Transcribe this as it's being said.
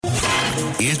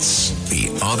It's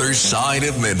The Other Side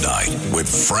of Midnight with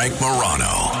Frank Morano.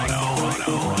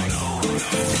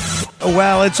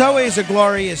 Well, it's always a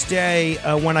glorious day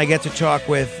when I get to talk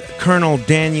with Colonel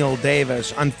Daniel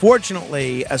Davis.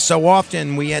 Unfortunately, so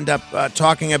often we end up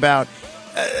talking about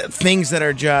things that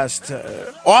are just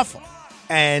awful.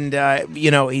 And,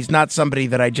 he's not somebody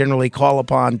that I generally call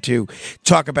upon to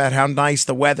talk about how nice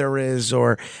the weather is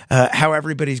or how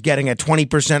everybody's getting a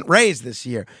 20% raise this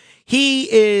year.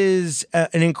 He is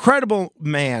an incredible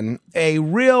man, a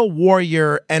real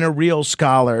warrior and a real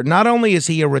scholar. Not only is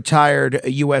he a retired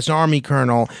U.S. Army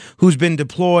colonel who's been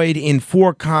deployed in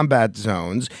 4 combat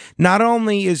zones, not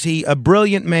only is he a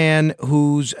brilliant man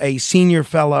who's a senior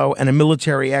fellow and a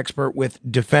military expert with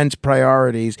defense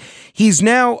priorities, he's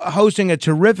now hosting a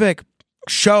terrific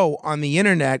show on the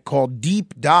internet called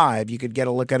Deep Dive. You could get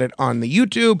a look at it on the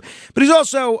YouTube, but he's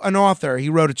also an author. He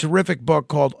wrote a terrific book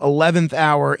called 11th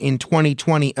Hour in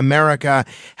 2020 America,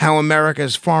 How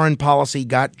America's Foreign Policy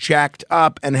Got Jacked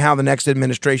Up and How the Next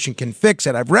Administration Can Fix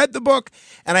It. I've read the book,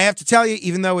 and I have to tell you,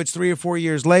 even though it's 3 or 4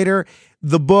 years later,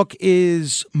 the book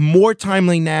is more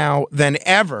timely now than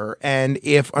ever. And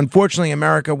if, unfortunately,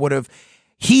 America would have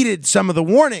heeded some of the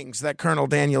warnings that Colonel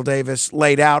Daniel Davis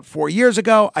laid out 4 years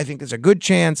ago, I think there's a good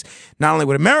chance not only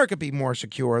would America be more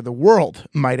secure, the world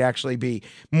might actually be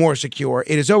more secure.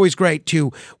 It is always great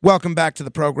to welcome back to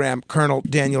the program Colonel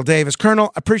Daniel Davis.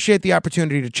 Colonel, appreciate the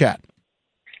opportunity to chat.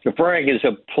 Frank, it's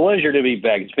a pleasure to be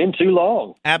back. It's been too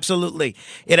long. Absolutely.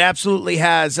 It absolutely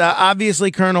has. Obviously,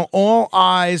 Colonel, all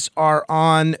eyes are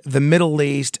on the Middle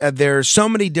East. There's so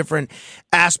many different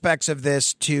aspects of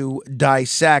this to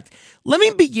dissect. Let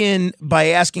me begin by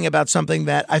asking about something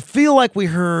that I feel like we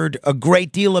heard a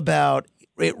great deal about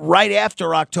right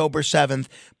after October 7th,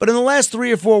 but in the last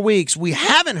 3 or 4 weeks, we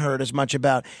haven't heard as much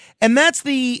about, and that's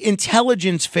the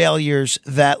intelligence failures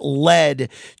that led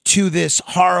to this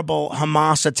horrible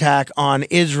Hamas attack on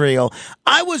Israel.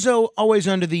 I was always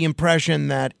under the impression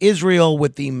that Israel,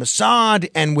 with the Mossad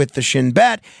and with the Shin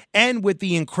Bet and with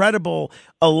the incredible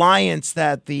alliance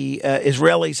that the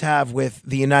Israelis have with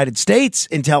the United States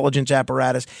intelligence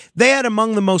apparatus, they had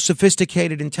among the most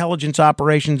sophisticated intelligence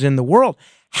operations in the world.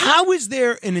 How is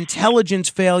there an intelligence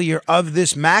failure of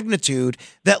this magnitude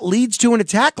that leads to an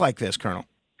attack like this, Colonel?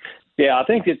 Yeah, I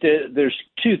think that there's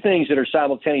 2 things that are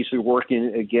simultaneously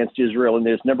working against Israel in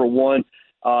this. Number one,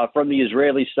 from the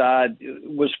Israeli side,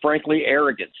 was frankly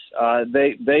arrogance.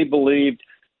 They believed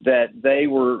that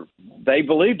they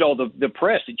believed all the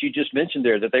press that you just mentioned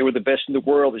there, that they were the best in the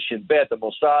world, the Shin Bet, the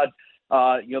Mossad.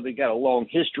 They got a long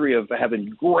history of having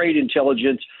great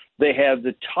intelligence. They have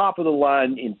the top of the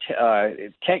line in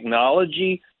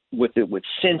technology with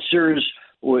sensors,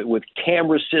 with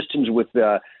camera systems, with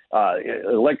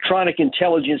electronic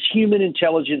intelligence, human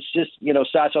intelligence, just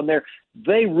sites on there.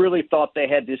 They really thought they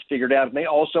had this figured out, and they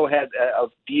also had a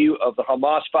view of the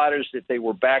Hamas fighters that they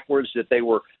were backwards, that they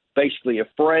were basically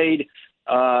afraid,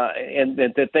 and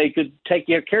that they could take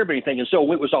care of anything. And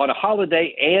so it was on a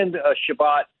holiday and a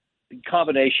Shabbat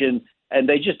combination, and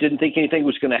they just didn't think anything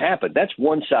was going to happen. That's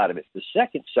one side of it. The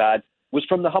second side was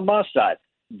from the Hamas side.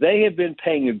 They have been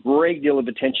paying a great deal of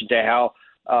attention to how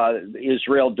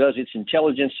Israel does its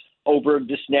intelligence over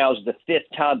this now is the 5th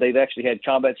time they've actually had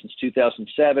combat since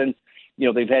 2007.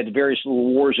 They've had various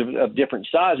little wars of different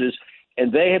sizes,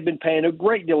 and they have been paying a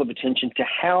great deal of attention to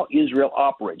how Israel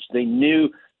operates. They knew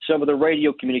some of the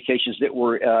radio communications that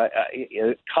were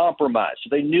compromised.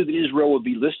 So they knew that Israel would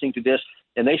be listening to this,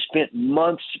 and they spent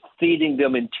months feeding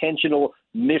them intentional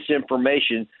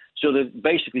misinformation so that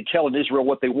basically telling Israel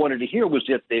what they wanted to hear was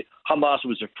that the Hamas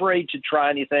was afraid to try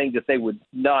anything, that they would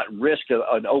not risk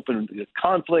an open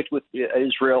conflict with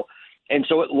Israel. And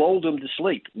so it lulled them to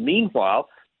sleep. Meanwhile,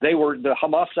 the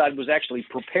Hamas side was actually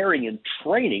preparing and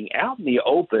training out in the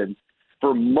open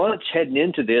for months heading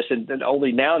into this, and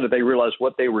only now do they realize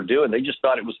what they were doing. They just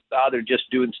thought it was either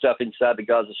just doing stuff inside the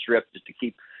Gaza Strip just to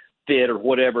keep fit or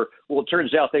whatever. Well, it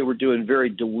turns out they were doing very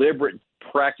deliberate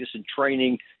practice and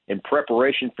training and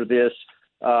preparation for this,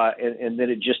 and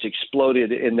then it just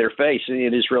exploded in their face,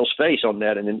 in Israel's face on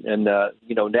that, and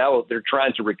now they're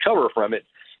trying to recover from it.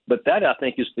 But that, I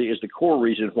think, is the core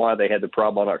reason why they had the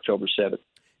problem on October 7th.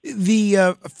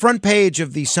 The front page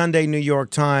of the Sunday New York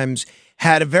Times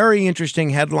had a very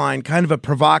interesting headline, kind of a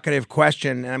provocative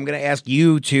question, and I'm going to ask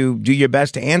you to do your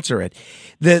best to answer it.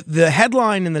 The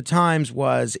headline in the Times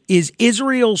was, "Is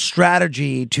Israel's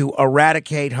strategy to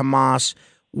eradicate Hamas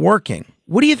working?"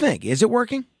 What do you think? Is it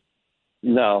working?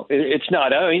 No, it's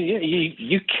not. I mean,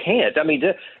 you can't. I mean,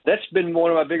 that's been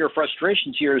one of my bigger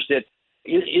frustrations here is that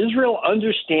Israel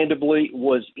understandably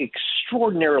was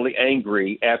extraordinarily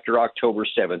angry after October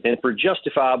 7th, and for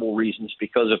justifiable reasons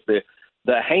because of the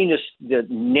heinous the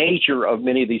nature of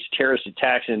many of these terrorist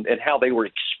attacks and how they were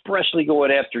expressly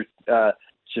going after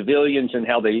civilians and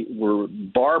how they were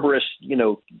barbarous,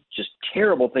 just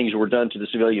terrible things were done to the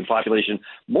civilian population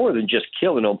more than just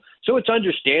killing them. So it's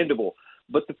understandable.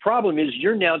 But the problem is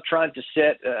you're now trying to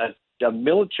set a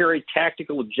military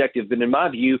tactical objective that, in my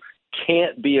view,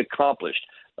 can't be accomplished.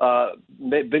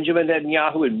 Benjamin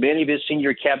Netanyahu and many of his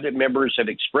senior cabinet members have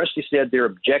expressly said their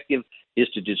objective is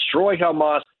to destroy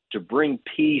Hamas, to bring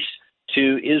peace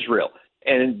to Israel.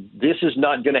 And this is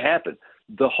not going to happen.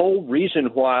 The whole reason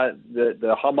why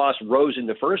the Hamas rose in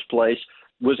the first place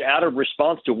was out of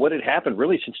response to what had happened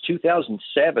really since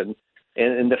 2007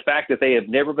 and the fact that they have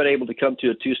never been able to come to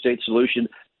a two-state solution.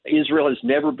 Israel has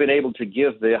never been able to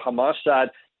give the Hamas side,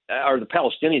 or the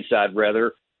Palestinian side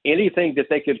rather, anything that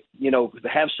they could,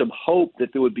 have some hope that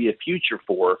there would be a future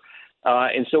for.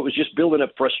 And so it was just building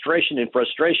up frustration.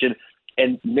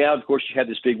 And now, of course, you have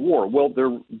this big war. Well,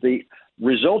 the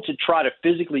result to try to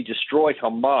physically destroy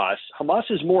Hamas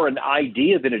is more an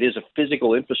idea than it is a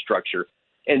physical infrastructure.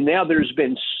 And now there's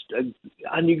been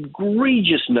an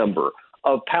egregious number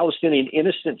of Palestinian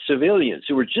innocent civilians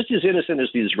who were just as innocent as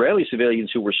the Israeli civilians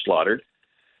who were slaughtered.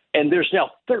 And there's now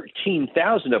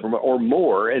 13,000 of them or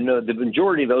more, and the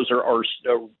majority of those are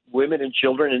women and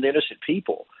children and innocent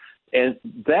people. And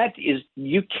that is,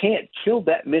 you can't kill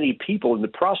that many people in the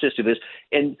process of this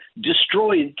and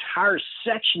destroy entire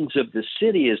sections of the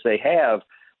city as they have,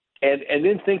 and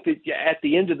then think that at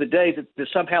the end of the day that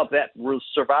somehow that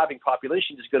surviving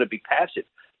population is going to be passive.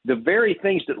 The very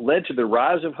things that led to the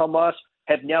rise of Hamas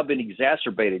have now been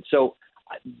exacerbated. So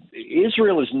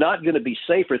Israel is not going to be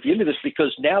safer at the end of this,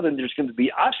 because now then there's going to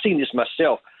be, I've seen this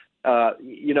myself,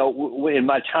 in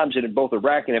my times in both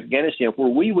Iraq and Afghanistan, where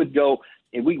we would go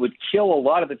and we would kill a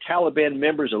lot of the Taliban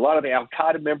members, a lot of the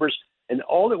Al-Qaeda members, and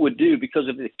all it would do, because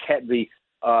of the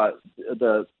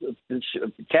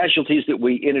casualties that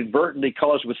we inadvertently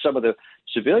caused with some of the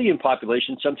civilian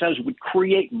population, sometimes would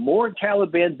create more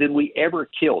Taliban than we ever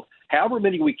killed. However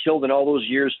many we killed in all those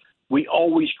years, we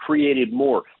always created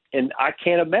more. And I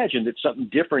can't imagine that something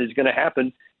different is going to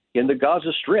happen in the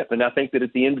Gaza Strip. And I think that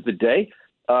at the end of the day,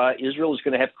 Israel is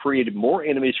going to have created more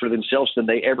enemies for themselves than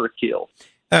they ever killed.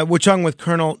 We're talking with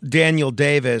Colonel Daniel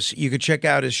Davis. You could check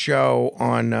out his show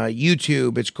on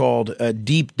YouTube. It's called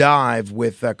Deep Dive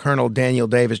with Colonel Daniel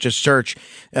Davis. Just search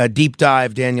Deep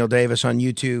Dive Daniel Davis on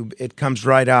YouTube. It comes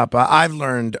right up. I've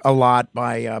learned a lot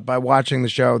by watching the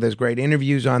show. There's great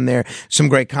interviews on there, some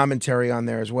great commentary on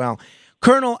there as well.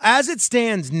 Colonel, as it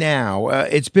stands now,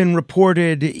 it's been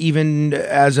reported even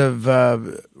as of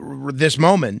this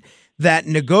moment that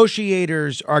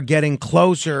negotiators are getting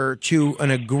closer to an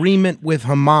agreement with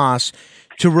Hamas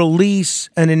to release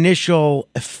an initial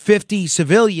 50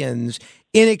 civilians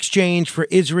in exchange for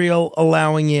Israel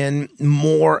allowing in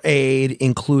more aid,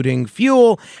 including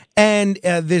fuel. And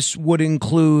this would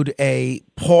include a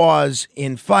pause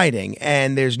in fighting.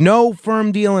 And there's no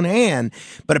firm deal in hand,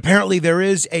 but apparently there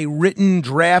is a written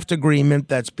draft agreement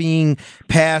that's being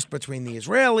passed between the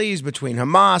Israelis, between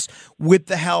Hamas, with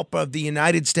the help of the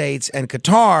United States and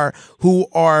Qatar, who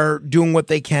are doing what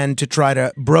they can to try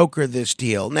to broker this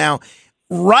deal. Now,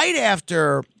 right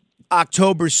after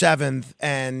October 7th,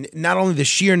 and not only the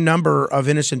sheer number of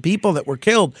innocent people that were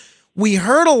killed, we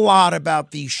heard a lot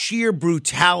about the sheer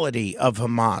brutality of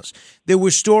Hamas. There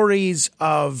were stories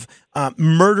of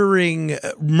murdering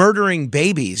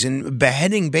babies and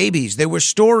beheading babies. There were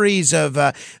stories of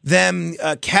them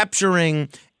capturing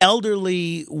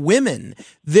elderly women.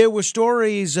 There were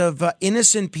stories of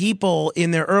innocent people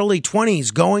in their early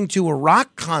 20s going to a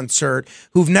rock concert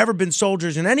who've never been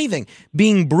soldiers in anything,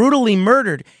 being brutally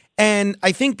murdered. And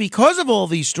I think because of all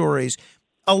these stories,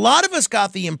 a lot of us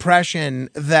got the impression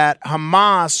that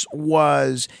Hamas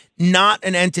was not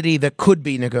an entity that could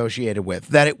be negotiated with,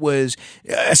 that it was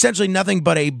essentially nothing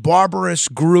but a barbarous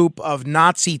group of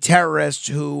Nazi terrorists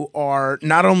who are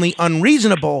not only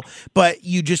unreasonable, but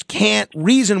you just can't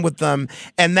reason with them.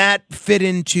 And that fit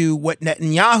into what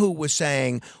Netanyahu was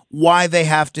saying, why they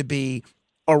have to be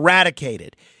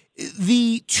eradicated.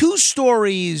 The two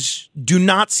stories do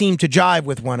not seem to jive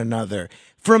with one another.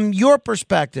 From your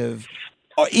perspective,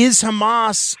 is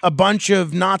Hamas a bunch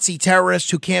of Nazi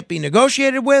terrorists who can't be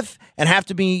negotiated with and have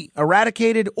to be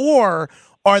eradicated, or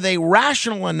are they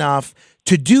rational enough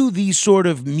to do these sort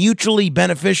of mutually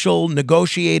beneficial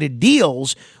negotiated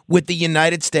deals with the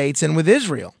United States and with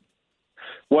Israel?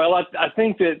 Well, I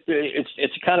think that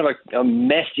it's kind of a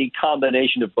messy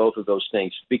combination of both of those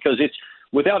things, because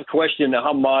without question,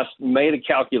 Hamas made a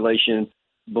calculation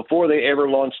before they ever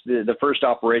launched the first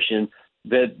operation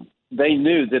that they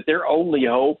knew that their only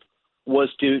hope was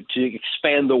to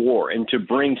expand the war and to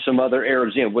bring some other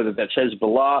Arabs in, whether that's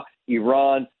Hezbollah,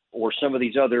 Iran, or some of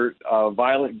these other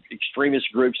violent extremist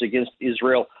groups against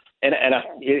Israel. And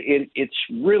it's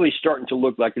really starting to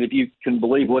look like it, if you can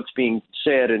believe what's being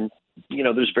said, and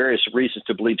there's various reasons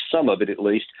to believe some of it at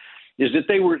least, is that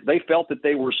they felt that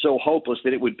they were so hopeless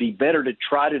that it would be better to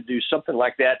try to do something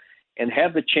like that and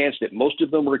have the chance that most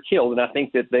of them were killed. And I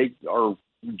think that they are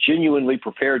genuinely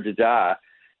prepared to die,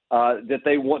 that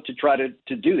they want to try to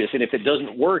do this. And if it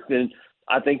doesn't work, then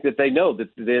I think that they know that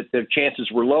their chances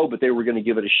were low, but they were going to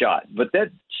give it a shot. But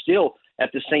that still,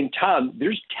 at the same time,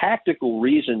 there's tactical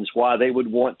reasons why they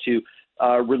would want to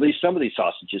release some of these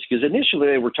hostages, because initially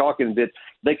they were talking that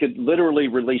they could literally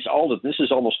release all of, this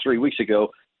is almost 3 weeks ago,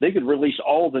 they could release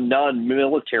all the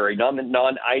non-military,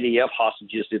 non-IDF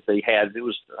hostages that they had. It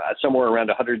was somewhere around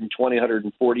 120,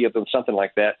 140 of them, something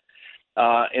like that.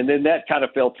 And then that kind of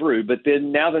fell through. But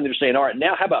then they're saying, all right,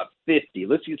 now how about 50?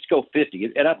 Let's go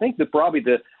 50. And I think that probably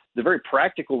the very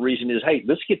practical reason is, hey,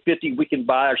 let's get 50. We can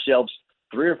buy ourselves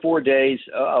 3 or 4 days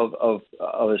of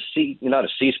a not a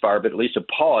ceasefire, but at least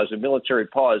a military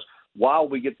pause, while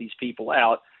we get these people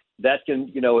out. That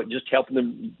can, just help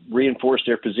them reinforce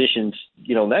their positions,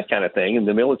 and that kind of thing, and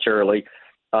the militarily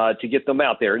to get them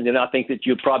out there. And then I think that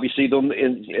you'll probably see them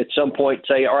at some point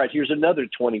say, all right, here's another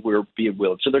 20 we're being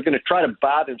willing. So they're going to try to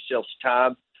buy themselves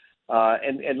time.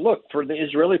 And look, for the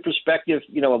Israeli perspective,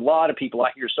 a lot of people,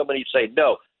 I hear somebody say,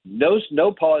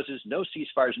 no pauses, no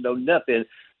ceasefires, no nothing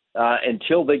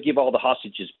until they give all the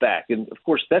hostages back. And of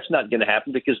course, that's not going to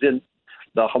happen, because then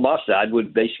the Hamas side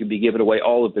would basically be giving away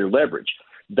all of their leverage.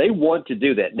 They want to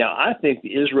do that. Now, I think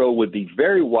Israel would be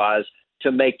very wise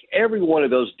to make every one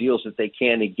of those deals that they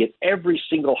can and get every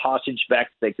single hostage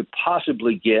back that they could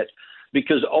possibly get,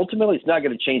 because ultimately it's not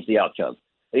going to change the outcome.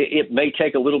 It may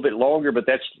take a little bit longer, but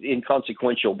that's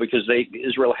inconsequential, because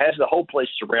Israel has the whole place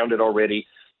surrounded already.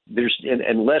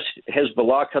 Unless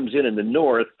Hezbollah comes in the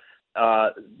north,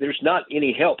 there's not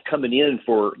any help coming in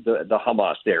for the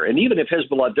Hamas there. And even if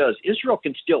Hezbollah does, Israel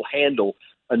can still handle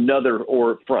another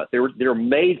front. They're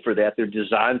made for that. They're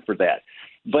designed for that.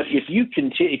 But if you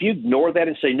ignore that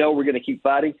and say, no, we're going to keep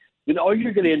fighting, then all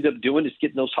you're going to end up doing is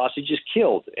getting those hostages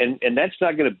killed. And that's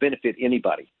not going to benefit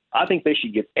anybody. I think they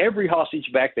should get every hostage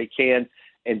back they can.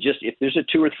 And just, if there's a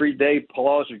 2 or 3 day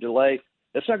pause or delay,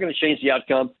 that's not going to change the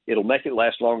outcome. It'll make it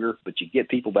last longer, but you get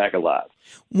people back alive.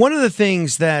 One of the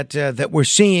things that we're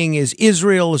seeing is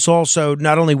Israel is also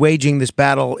not only waging this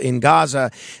battle in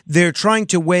Gaza, they're trying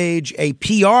to wage a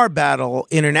PR battle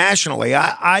internationally.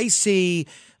 I see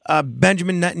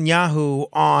Benjamin Netanyahu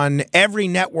on every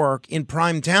network in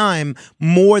prime time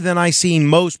more than I see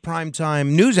most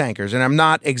primetime news anchors, and I'm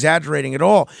not exaggerating at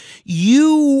all.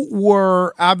 You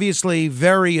were obviously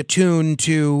very attuned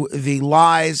to the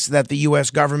lies that the U.S.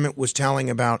 government was telling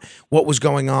about what was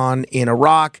going on in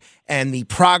Iraq and the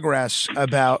progress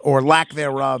about, or lack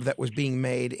thereof, that was being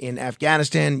made in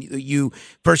Afghanistan. You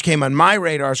first came on my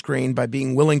radar screen by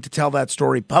being willing to tell that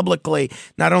story publicly,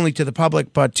 not only to the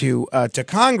public, but to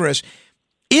Congress.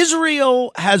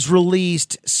 Israel has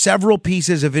released several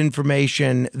pieces of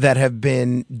information that have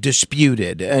been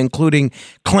disputed, including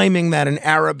claiming that an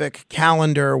Arabic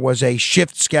calendar was a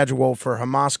shift schedule for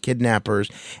Hamas kidnappers,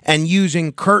 and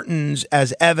using curtains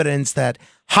as evidence that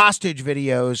hostage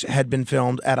videos had been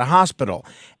filmed at a hospital.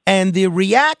 And the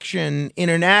reaction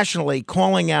internationally,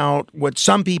 calling out what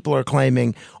some people are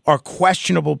claiming are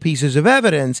questionable pieces of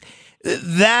evidence,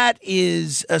 that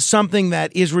is something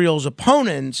that Israel's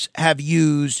opponents have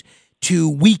used to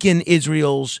weaken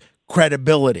Israel's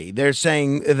credibility. They're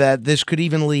saying that this could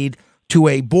even lead to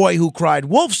a boy who cried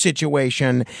wolf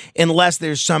situation unless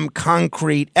there's some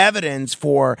concrete evidence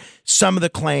for some of the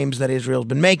claims that Israel's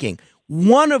been making.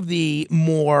 One of the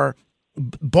more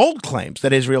bold claims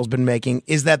that Israel's been making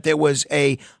is that there was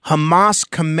a Hamas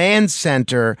command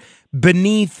center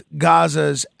beneath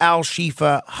Gaza's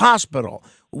Al-Shifa hospital,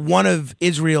 one of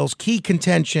Israel's key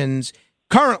contentions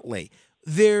currently.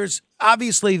 There's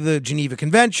obviously the Geneva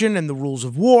Convention and the rules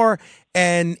of war,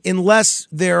 and unless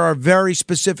there are very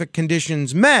specific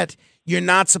conditions met, you're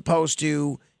not supposed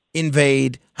to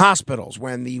invade hospitals.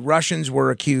 When the Russians were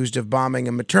accused of bombing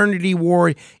a maternity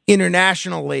ward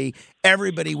internationally,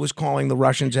 everybody was calling the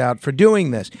Russians out for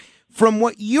doing this. From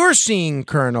what you're seeing,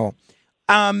 Colonel,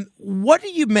 what do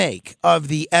you make of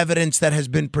the evidence that has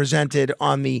been presented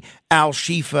on the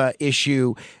Al-Shifa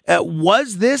issue?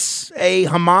 Was this a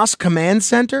Hamas command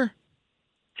center?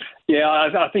 Yeah,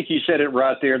 I think you said it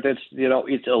right there. That's,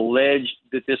 it's alleged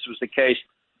that this was the case.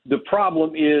 The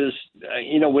problem is,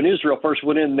 when Israel first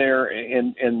went in there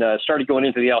and started going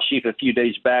into the Al-Shifa a few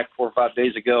days back, 4 or 5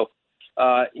 days ago,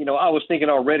 I was thinking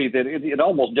already that it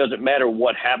almost doesn't matter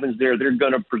what happens there. They're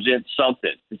going to present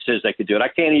something that says they could do it. I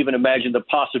can't even imagine the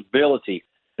possibility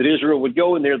that Israel would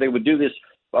go in there. They would do this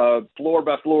floor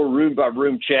by floor, room by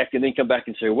room check, and then come back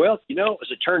and say, well, as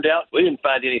it turned out, we didn't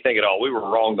find anything at all. We were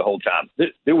wrong the whole time.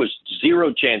 There was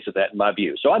zero chance of that in my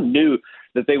view. So I knew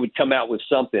that they would come out with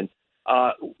something.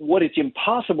 What it's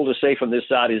impossible to say from this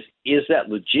side is that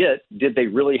legit? Did they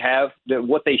really have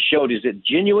what they showed? Is it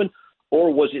genuine,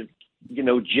 or was it,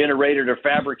 generated or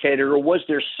fabricated, or was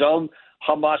there some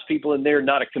Hamas people in there,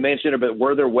 not a command center, but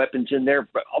were there weapons in there?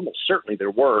 But almost certainly there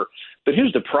were. But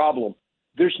here's the problem.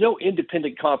 There's no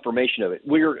independent confirmation of it.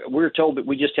 We're told that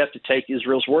we just have to take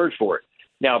Israel's word for it.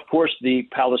 Now, of course, the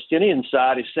Palestinian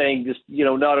side is saying this,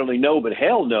 not only no, but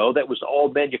hell no, that was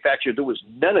all manufactured. There was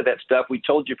none of that stuff. We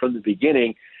told you from the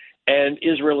beginning. And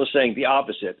Israel is saying the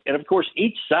opposite. And, of course,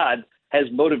 each side has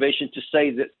motivation to say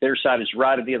that their side is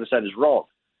right and the other side is wrong.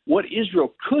 What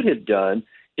Israel could have done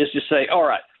is to say, all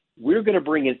right, we're going to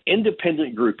bring an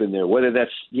independent group in there, whether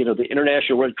that's, the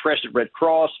International Red Crescent, Red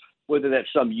Cross, whether that's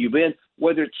some UN,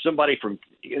 whether it's somebody from,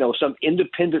 some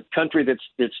independent country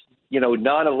that's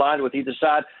not aligned with either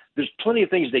side. There's plenty of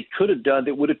things they could have done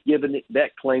that would have given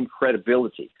that claim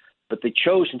credibility. But they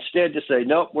chose instead to say,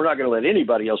 no, we're not going to let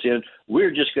anybody else in.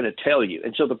 We're just going to tell you.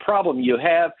 And so the problem you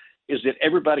have is that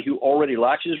everybody who already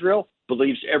likes Israel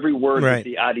believes every word that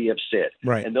the IDF said.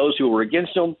 Right. And those who were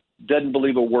against them doesn't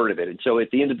believe a word of it. And so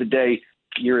at the end of the day,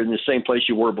 you're in the same place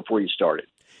you were before you started.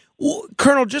 Well,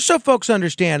 Colonel, just so folks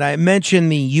understand, I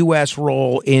mentioned the U.S.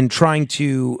 role in trying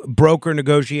to broker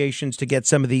negotiations to get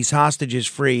some of these hostages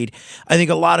freed. I think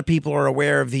a lot of people are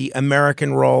aware of the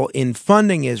American role in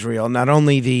funding Israel, not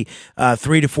only the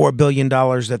 $3 to $4 billion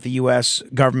that the U.S.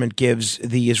 government gives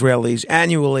the Israelis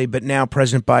annually, but now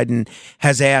President Biden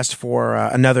has asked for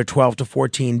another $12 to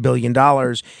 $14 billion.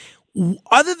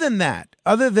 Other than that,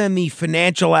 other than the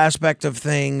financial aspect of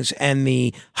things and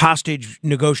the hostage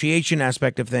negotiation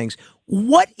aspect of things,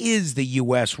 what is the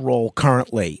U.S. role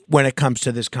currently when it comes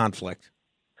to this conflict?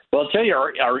 Well, I'll tell you,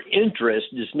 our interest,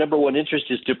 this number one interest,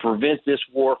 is to prevent this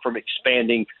war from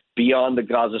expanding beyond the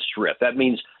Gaza Strip. That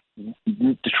means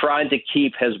trying to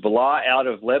keep Hezbollah out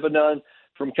of Lebanon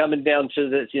from coming down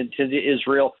to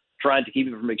Israel, trying to keep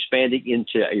it from expanding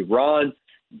into Iran,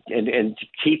 and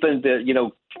keeping the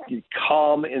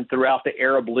calm and throughout the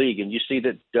Arab League. And you see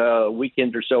that a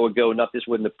weekend or so ago, not this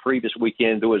one, the previous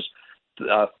weekend, there was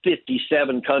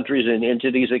 57 countries and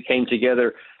entities that came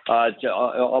together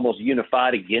almost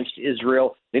unified against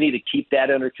Israel. They need to keep that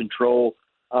under control.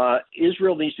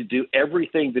 Israel needs to do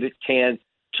everything that it can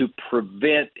to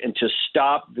prevent and to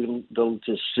stop the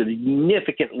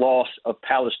significant loss of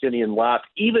Palestinian life,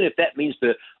 even if that means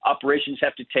the operations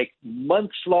have to take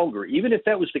months longer. Even if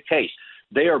that was the case,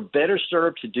 they are better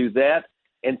served to do that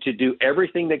and to do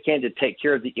everything they can to take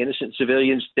care of the innocent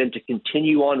civilians than to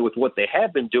continue on with what they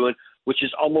have been doing, which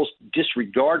is almost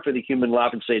disregard for the human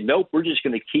life and say, nope, we're just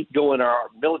going to keep going our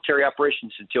military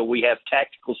operations until we have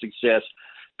tactical success.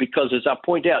 Because as I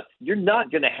point out, you're not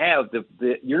going to have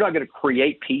you're not going to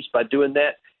create peace by doing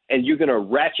that, and you're going to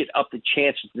ratchet up the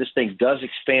chance that this thing does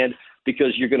expand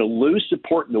because you're going to lose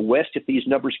support in the West if these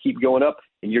numbers keep going up,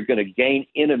 and you're going to gain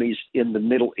enemies in the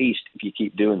Middle East if you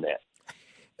keep doing that.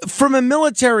 From a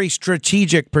military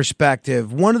strategic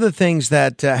perspective, one of the things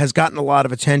that has gotten a lot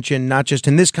of attention, not just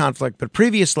in this conflict, but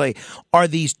previously, are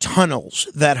these tunnels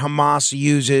that Hamas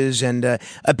uses. And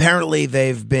apparently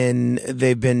they've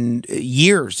been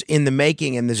years in the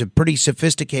making, and there's a pretty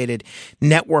sophisticated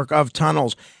network of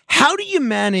tunnels. How do you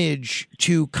manage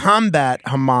to combat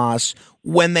Hamas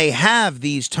when they have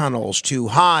these tunnels to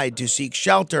hide, to seek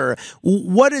shelter?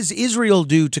 What does Israel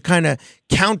do to kind of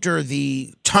counter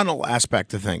the tunnel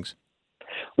aspect of things?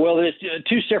 Well, there's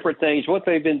two separate things. What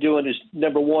they've been doing is,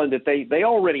 number one, that they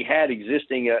already had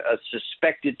existing a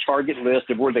suspected target list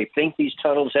of where they think these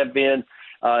tunnels have been,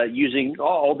 using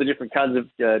all the different kinds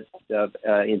of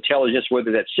intelligence,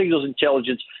 whether that's signals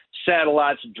intelligence,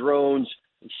 satellites, drones,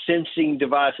 sensing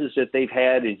devices that they've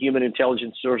had and human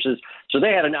intelligence sources. So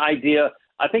they had an idea.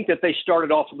 I think that they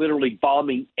started off literally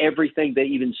bombing everything they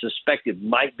even suspected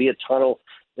might be a tunnel,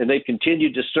 and they've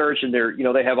continued to search, and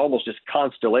they have almost this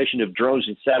constellation of drones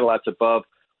and satellites above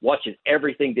watching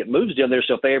everything that moves down there.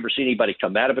 So if they ever see anybody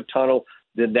come out of a tunnel,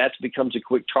 then that becomes a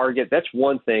quick target. That's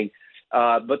one thing.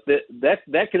 But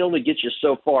that can only get you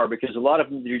so far, because a lot of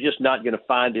them, you're just not going to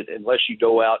find it unless you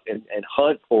go out and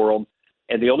hunt for them.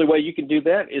 And the only way you can do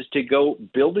that is to go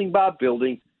building by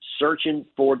building, searching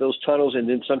for those tunnels, and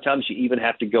then sometimes you even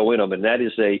have to go in them. And that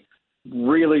is a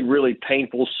really, really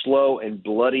painful, slow, and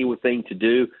bloody thing to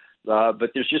do. But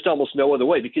there's just almost no other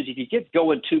way, because if you get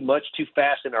going too much, too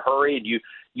fast in a hurry, and you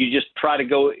just try to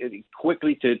go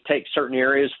quickly to take certain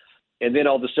areas, and then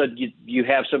all of a sudden you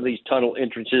have some of these tunnel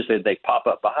entrances that they pop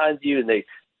up behind you, and they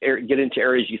get into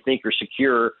areas you think are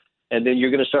secure, and then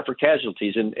you're going to suffer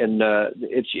casualties. And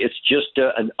it's just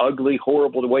an ugly,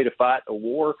 horrible way to fight a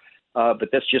war. But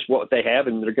that's just what they have,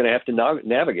 and they're going to have to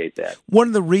navigate that. One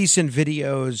of the recent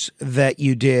videos that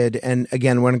you did, and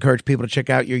again, I want to encourage people to check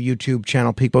out your YouTube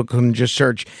channel. People can just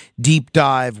search Deep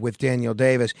Dive with Daniel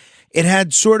Davis. It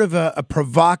had sort of a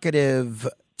provocative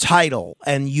title,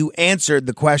 and you answered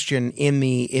the question in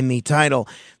the title.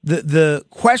 The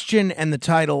question and the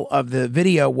title of the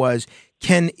video was,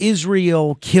 "Can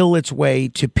Israel kill its way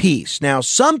to peace?" Now,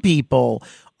 some people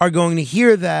are going to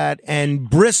hear that and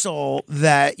bristle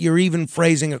that you're even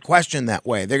phrasing a question that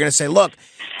way. They're going to say, look,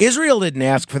 Israel didn't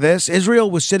ask for this. Israel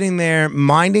was sitting there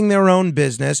minding their own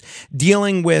business,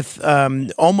 dealing with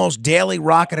almost daily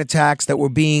rocket attacks that were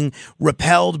being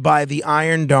repelled by the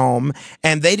Iron Dome,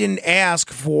 and they didn't ask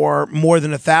for more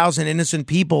than 1,000 innocent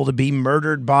people to be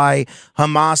murdered by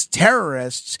Hamas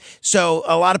terrorists. So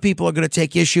a lot of people are going to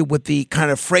take issue with the kind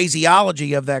of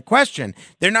phraseology of that question.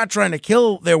 They're not trying to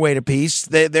kill their way to peace.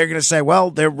 They're going to say,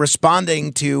 well, they're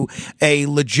responding to a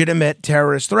legitimate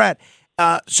terrorist threat.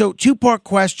 So two-part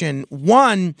question.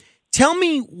 One, tell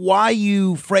me why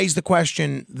you phrase the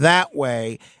question that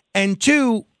way. And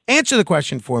two, answer the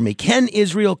question for me. Can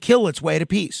Israel kill its way to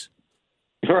peace?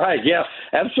 Right. Yeah,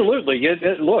 absolutely.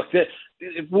 Look,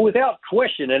 without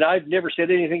question, and I've never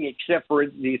said anything except for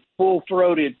the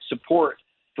full-throated support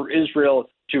for Israel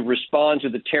to respond to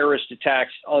the terrorist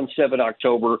attacks on 7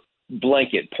 October,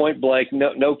 blanket, point blank,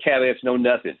 no caveats, no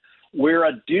nothing. Where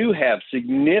I do have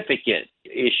significant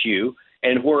issue,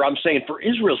 and where I'm saying for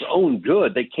Israel's own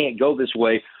good, they can't go this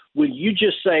way, when you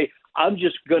just say, I'm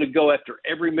just going to go after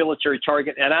every military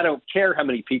target, and I don't care how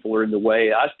many people are in the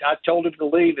way. I told them to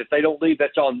leave. If they don't leave,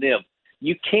 that's on them.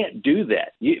 You can't do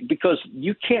that, because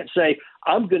you can't say,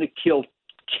 I'm going to kill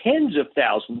tens of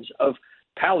thousands of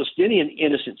Palestinian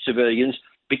innocent civilians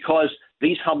because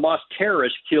these Hamas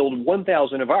terrorists killed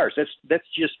 1,000 of ours. That's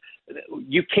just,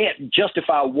 you can't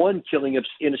justify one killing of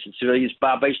innocent civilians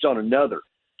based on another.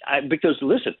 Because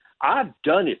listen, I've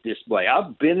done it this way.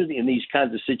 I've been in these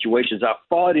kinds of situations. I've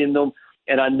fought in them,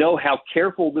 and I know how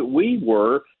careful that we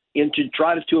were to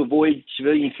try to avoid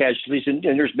civilian casualties. And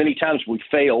there's many times we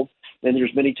failed, and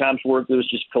there's many times where there was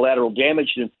just collateral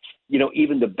damage, and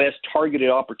even the best targeted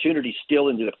opportunities still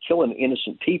ended up killing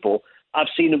innocent people. I've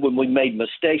seen it when we made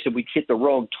mistakes and we hit the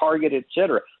wrong target, et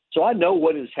cetera. So I know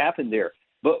what has happened there.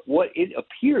 But what it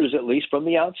appears, at least from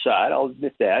the outside, I'll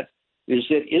admit that, is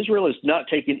that Israel has not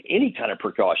taken any kind of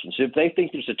precautions. If they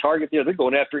think there's a target there, they're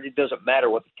going after it. It doesn't matter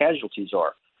what the casualties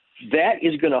are. That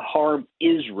is going to harm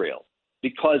Israel,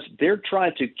 because they're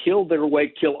trying to kill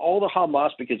all the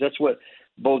Hamas, because that's what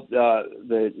both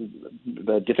the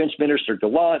Defense Minister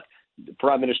Gallant, the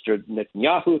Prime Minister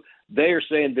Netanyahu, they are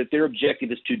saying that their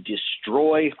objective is to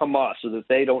destroy Hamas so that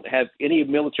they don't have any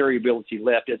military ability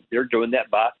left. They're doing that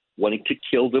by wanting to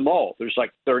kill them all. There's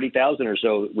like 30,000 or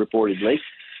so reportedly,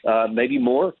 maybe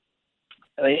more.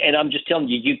 And I'm just telling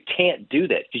you, you can't do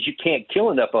that, because you can't kill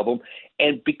enough of them.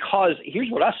 And because here's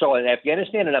what I saw in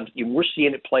Afghanistan, and we're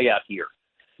seeing it play out here.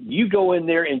 You go in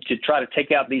there and to try to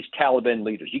take out these Taliban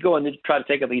leaders. You go in there to try to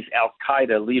take out these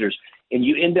Al-Qaeda leaders, and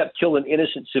you end up killing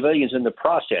innocent civilians in the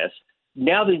process.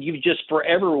 Now that you've just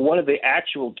forever one of the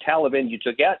actual Taliban you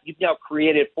took out, you've now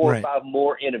created 4 or 5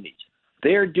 more enemies.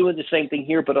 They're doing the same thing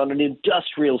here, but on an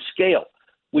industrial scale.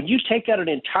 When you take out an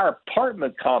entire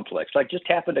apartment complex, like just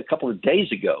happened a couple of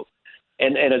days ago,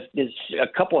 and a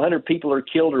couple hundred people are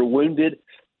killed or wounded,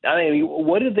 I mean,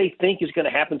 what do they think is going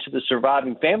to happen to the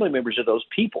surviving family members of those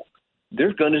people?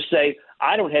 They're going to say,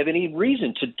 I don't have any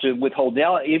reason to withhold.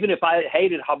 Now, even if I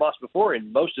hated Hamas before,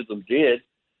 and most of them did,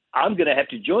 I'm going to have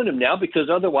to join them now, because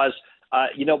otherwise,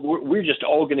 we're just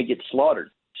all going to get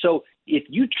slaughtered. So if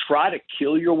you try to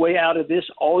kill your way out of this,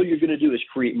 all you're going to do is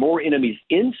create more enemies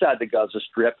inside the Gaza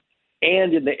Strip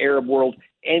and in the Arab world,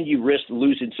 and you risk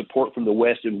losing support from the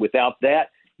West. And without that,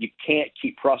 you can't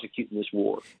keep prosecuting this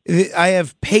war. I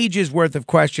have pages worth of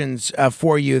questions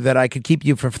for you that I could keep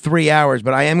you for 3 hours,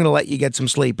 but I am going to let you get some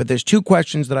sleep. But there's 2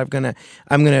 questions that I'm going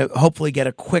to hopefully get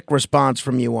a quick response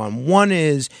from you on. One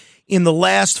is, in the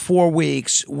last 4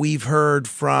 weeks, we've heard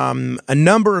from a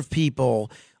number of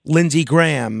people, Lindsey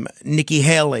Graham, Nikki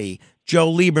Haley,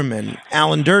 Joe Lieberman,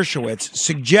 Alan Dershowitz,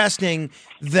 suggesting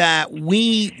that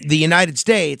the United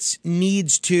States,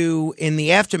 needs to, in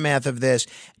the aftermath of this,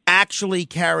 actually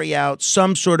carry out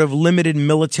some sort of limited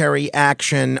military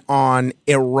action on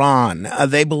Iran.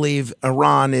 They believe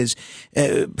Iran is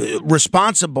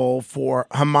responsible for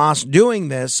Hamas doing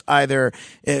this, either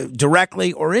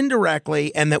directly or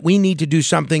indirectly, and that we need to do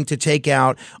something to take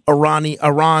out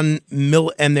Iran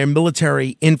and their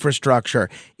military infrastructure.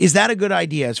 Is that a good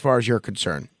idea as far as you're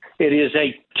concerned? It is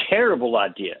a terrible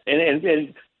idea.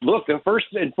 And look, first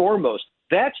and foremost,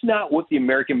 that's not what the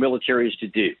American military is to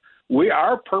do.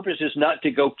 Our purpose is not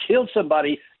to go kill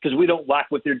somebody because we don't like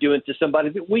what they're doing to somebody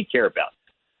that we care about.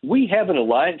 We have an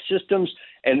alliance systems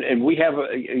and we have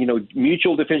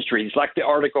mutual defense treaties like the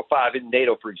Article 5 in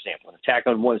NATO, for example. An attack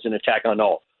on one is an attack on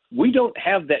all. We don't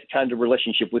have that kind of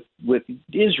relationship with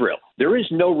Israel. There is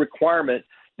no requirement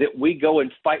that we go and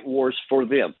fight wars for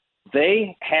them.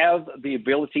 They have the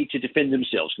ability to defend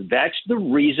themselves. That's the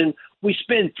reason we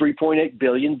spend $3.8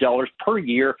 billion per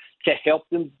year to help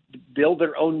them build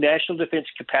their own national defense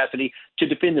capacity to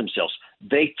defend themselves.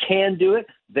 They can do it.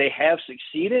 They have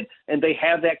succeeded, and they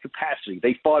have that capacity.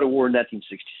 They fought a war in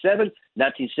 1967,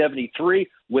 1973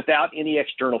 without any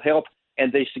external help,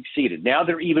 and they succeeded. Now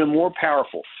they're even more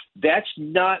powerful. That's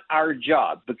not our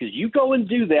job, because you go and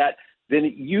do that, then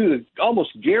you almost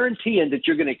guaranteeing that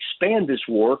you're going to expand this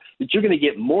war, that you're going to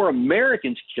get more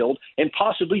Americans killed and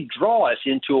possibly draw us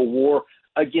into a war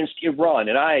against Iran.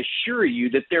 And I assure you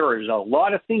that there is a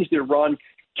lot of things that Iran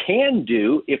can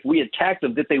do if we attack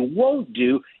them that they won't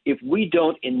do if we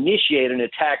don't initiate an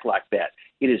attack like that.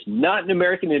 It is not in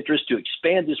American interest to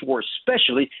expand this war,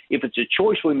 especially if it's a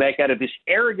choice we make out of this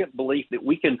arrogant belief that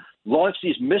we can launch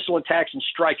these missile attacks and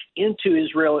strikes into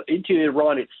Israel, into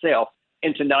Iran itself,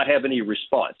 and to not have any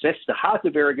response. That's the height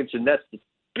of arrogance, and that's the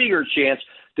bigger chance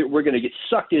that we're going to get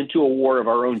sucked into a war of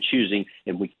our own choosing,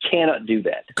 and we cannot do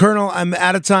that. Colonel, I'm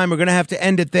out of time. We're going to have to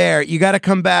end it there. You got to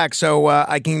come back so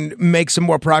I can make some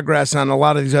more progress on a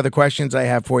lot of these other questions I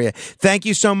have for you. Thank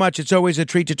you so much. It's always a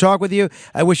treat to talk with you.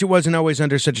 I wish it wasn't always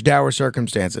under such dour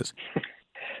circumstances.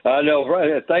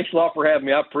 No, thanks a lot for having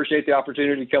me. I appreciate the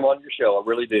opportunity to come on your show. I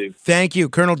really do. Thank you.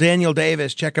 Colonel Daniel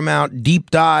Davis. Check him out.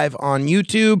 Deep Dive on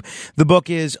YouTube. The book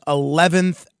is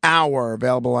 11th Hour,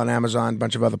 available on Amazon, a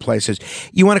bunch of other places.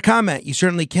 You want to comment? You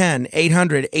certainly can.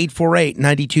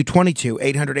 800-848-9222.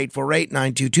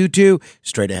 800-848-9222.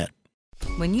 Straight ahead.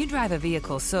 When you drive a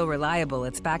vehicle so reliable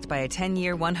it's backed by a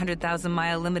 10-year,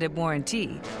 100,000-mile limited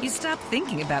warranty, you stop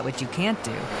thinking about what you can't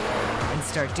do and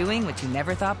start doing what you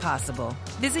never thought possible.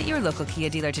 Visit your local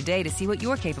Kia dealer today to see what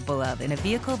you're capable of in a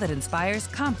vehicle that inspires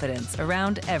confidence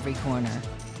around every corner.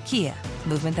 Kia,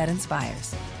 movement that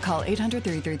inspires. Call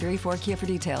 800-333-4KIA for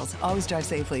details. Always drive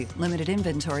safely. Limited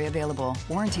inventory available.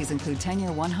 Warranties include 10-year,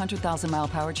 100,000-mile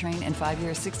powertrain and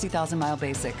 5-year, 60,000-mile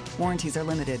basic. Warranties are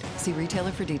limited. See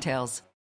retailer for details.